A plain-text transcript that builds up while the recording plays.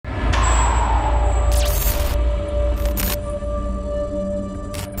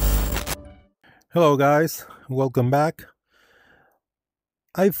Hello guys, welcome back.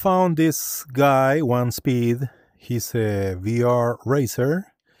 I found this guy, One Speed. He's a VR racer.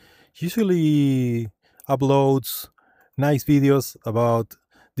 Usually uploads nice videos about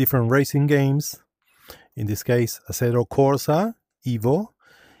different racing games. In this case, Asus Corsair Evo.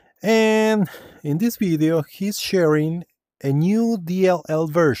 And in this video, he's sharing a new DLL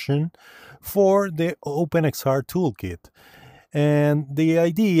version for the OpenXR Toolkit. And the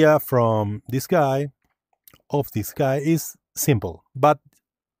idea from this guy is simple, but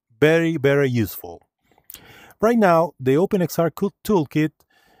very, very useful. Right now, the OpenXR Toolkit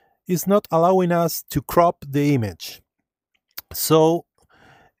is not allowing us to crop the image. So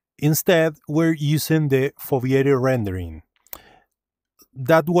instead, we're using the foveated rendering.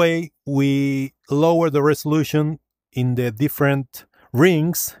 That way, we lower the resolution in the different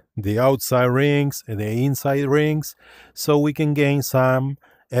rings, the outside rings and the inside rings, so we can gain some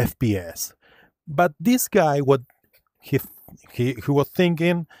FPS. But this guy, what he was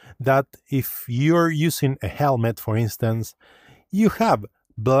thinking that if you're using a helmet, for instance, you have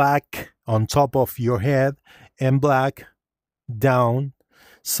black on top of your head and black down.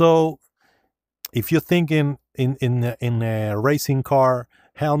 So if you're thinking in a racing car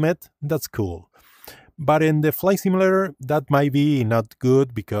helmet, that's cool. But in the flight simulator, that might be not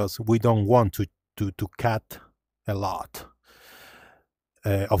good because we don't want to cut a lot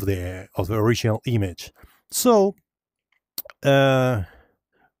of the original image. So but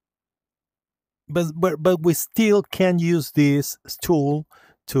we still can use this tool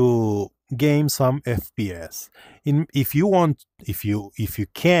to gain some FPS. If you want, if you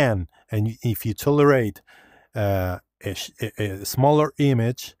can, and if you tolerate a smaller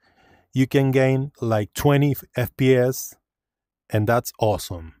image, you can gain like 20 FPS, and that's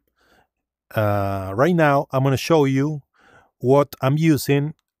awesome. Right now, I'm going to show you what I'm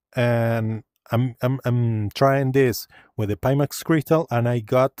using, and I'm trying this with the Pimax crystal, and I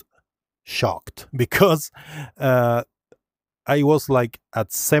got shocked because I was like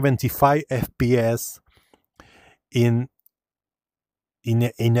at 75 FPS in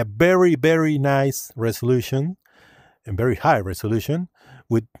a very, very nice resolution and very high resolution,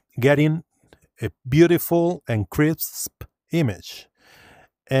 with getting a beautiful and crisp image.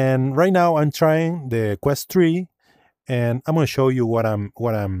 And right now I'm trying the Quest 3, and I'm going to show you what I'm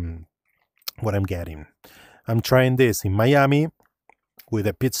getting. I'm trying this in Miami with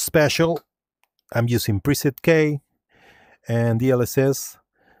a pitch special. I'm using preset K and DLSS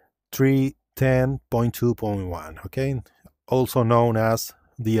 310.2.1, okay, also known as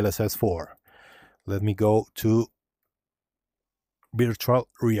DLSS 4. Let me go to virtual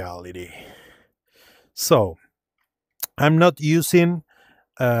reality. So I'm not using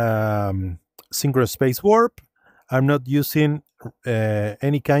synchronous space warp. I'm not using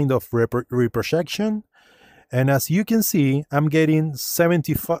any kind of reprojection. And as you can see, I'm getting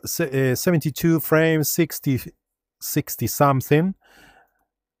 72 frames, 60 something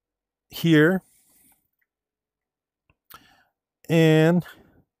here. And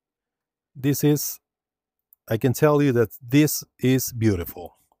this is, I can tell you that this is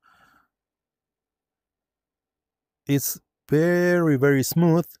beautiful. It's very, very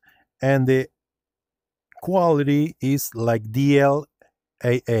smooth, and the quality is like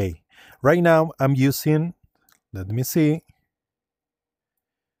DLAA. Right now I'm using, let me see,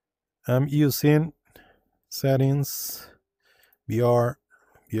 I'm using settings, VR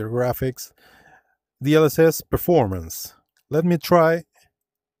graphics, DLSS performance. Let me try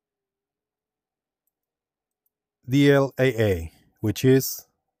DLAA, which is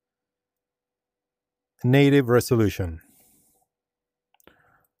native resolution.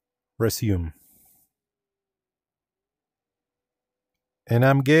 Resume. And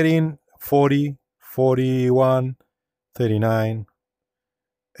I'm getting 40, 41, 39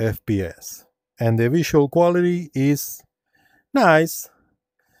 FPS. And the visual quality is nice.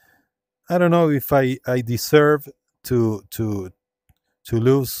 I don't know if I deserve to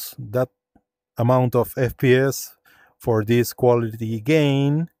lose that amount of FPS for this quality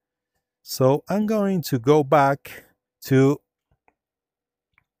gain. So I'm going to go back to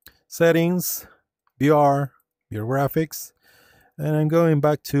settings, VR graphics, and I'm going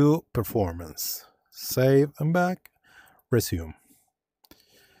back to performance. Save and back, resume.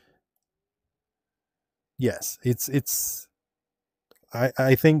 Yes, it's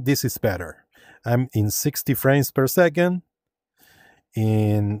I think this is better. I'm in 60 frames per second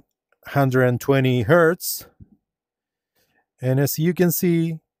in 120 hertz, and as you can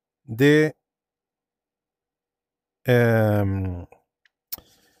see, the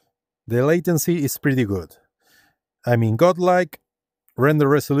latency is pretty good. I mean, godlike Render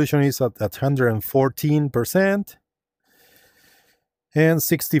resolution is at 114% and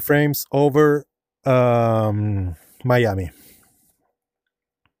 60 frames over Miami.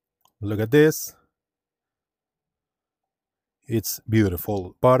 Look at this. It's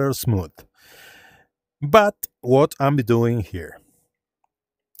beautiful, butter smooth. But what I'm doing here,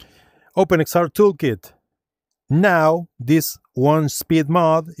 OpenXR Toolkit. Now this one speed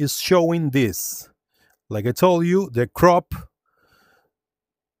mod is showing this. Like I told you, the crop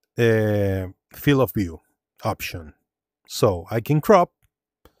field of view option. So I can crop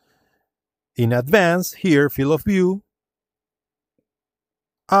in advance here, field of view,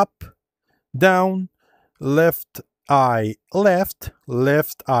 up, down, left eye left,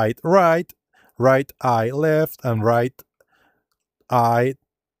 left eye right, right eye left, and right eye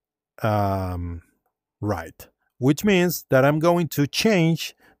right. Which means that I'm going to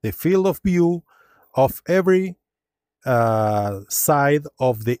change the field of view of every side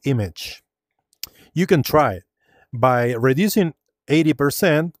of the image. You can try it. By reducing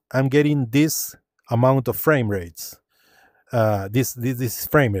 80%, I'm getting this amount of frame rates. This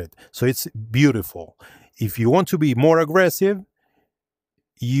frame rate. So it's beautiful. If you want to be more aggressive,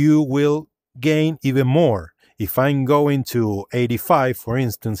 you will gain even more. If I'm going to 85, for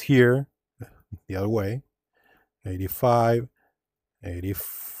instance, here, the other way, 85,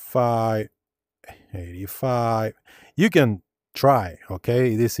 85, 85. You can try,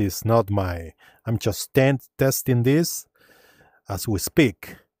 okay? This is not my... I'm just testing this as we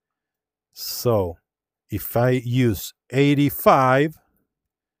speak. So if I use 85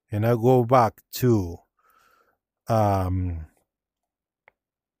 and I go back to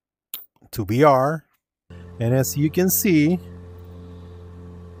VR, and as you can see,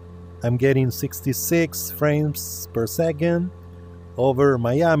 I'm getting 66 frames per second over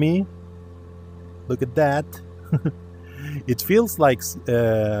Miami. Look at that. It feels like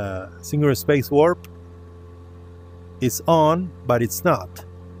Single Space Warp is on, but it's not.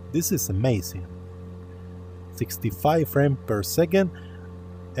 This is amazing. 65 frames per second,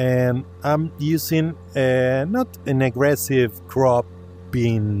 and I'm using not an aggressive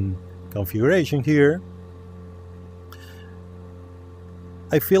cropping configuration here.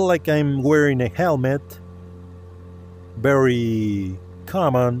 I feel like I'm wearing a helmet, very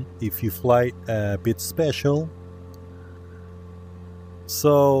common if you fly a bit special.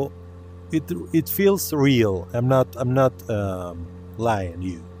 So it feels real. I'm not lying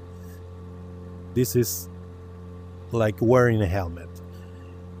you. This is like wearing a helmet.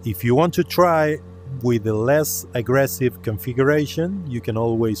 If you want to try with a less aggressive configuration, you can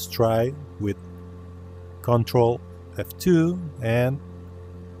always try with Control F2 and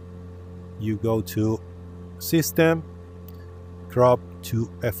you go to System, crop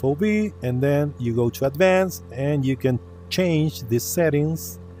to FOV, and then you go to Advanced and you can change these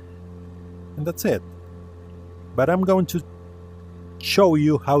settings, and that's it. But I'm going to show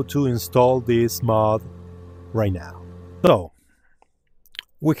you how to install this mod right now. So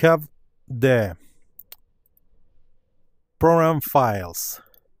we have the program files,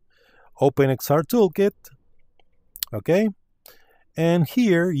 OpenXR Toolkit, okay, and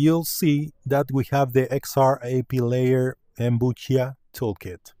here you'll see that we have the XR AP layer Embutia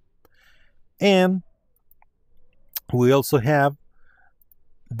toolkit, and we also have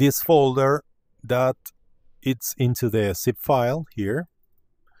this folder that it's into the zip file here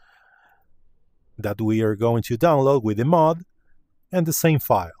that we are going to download with the mod, and the same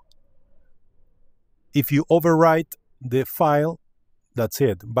file. If you overwrite the file, that's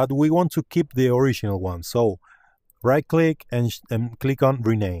it, but we want to keep the original one, so right click and click on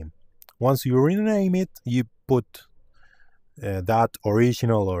rename. Once you rename it, you put that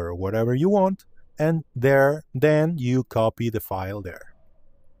original or whatever you want, and then you copy the file there.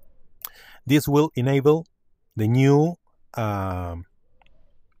 This will enable the new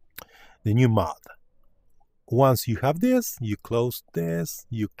mod. Once you have this, you close this,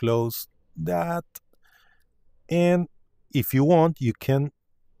 you close that, and if you want, you can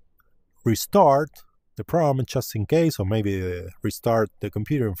restart the program just in case, or maybe restart the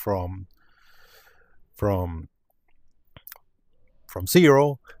computer from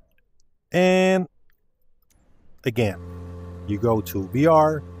zero. And again, you go to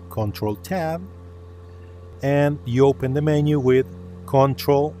VR, Control Tab, and you open the menu with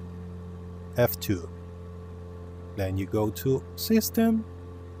Control F2. Then you go to System,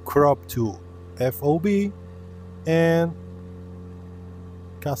 crop to FOV, and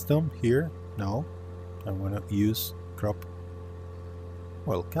custom here. No, I want to use crop.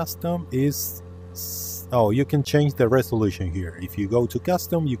 Well, custom is... Oh, you can change the resolution here. If you go to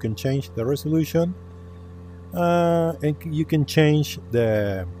custom, you can change the resolution. and you can change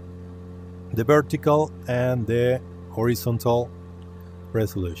the vertical and the horizontal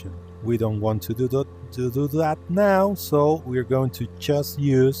resolution. We don't want to do that now, so we're going to just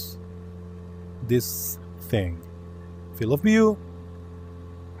use this thing. Field of view.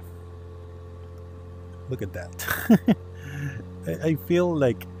 Look at that. I feel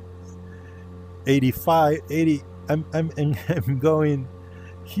like 85, 80. I'm going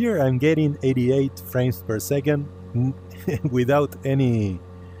here. I'm getting 88 frames per second without any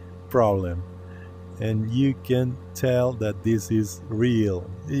problem, and you can tell that this is real.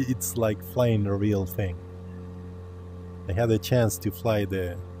 It's like flying a real thing. I had a chance to fly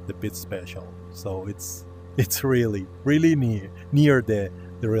the Pit Special, so it's really near the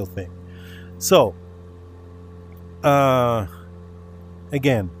real thing. So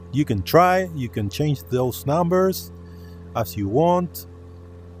again, you can try, you can change those numbers as you want.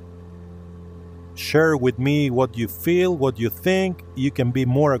 Share with me what you feel, what you think. You can be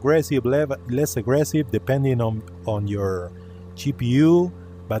more aggressive, less aggressive, depending on your GPU.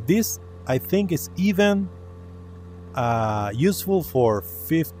 But this, I think, is even useful for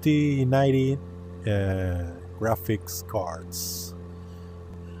 5090 graphics cards.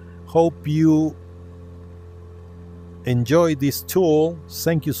 Hope you enjoy this tool.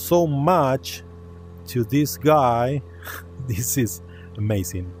 Thank you so much to this guy. This is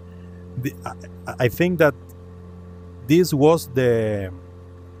amazing. I think that this was the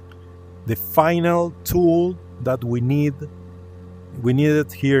final tool that we needed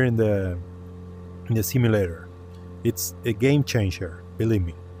here in the simulator. It's a game changer, believe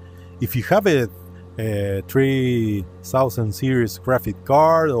me. If you have a 3000 series graphic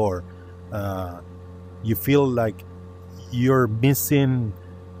card, or you feel like you're missing,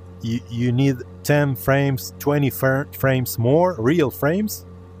 you need 10 frames, 20 frames more, real frames,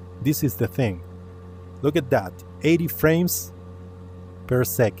 this is the thing. Look at that, 80 frames per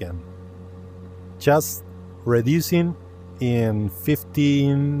second. Just reducing in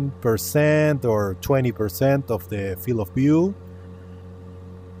 15% or 20% of the field of view.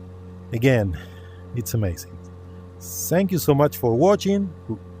 Again, it's amazing. Thank you so much for watching.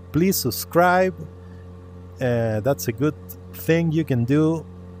 Please subscribe. That's a good thing you can do,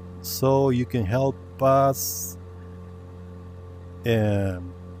 so you can help us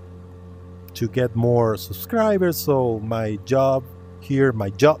to get more subscribers. So my job here,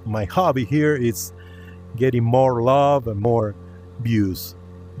 my hobby here is getting more love and more views.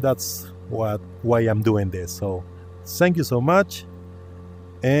 That's why I'm doing this. So thank you so much,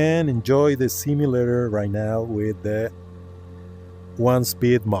 and enjoy the simulator right now with the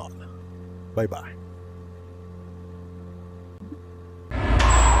 1-speed mod. Bye bye.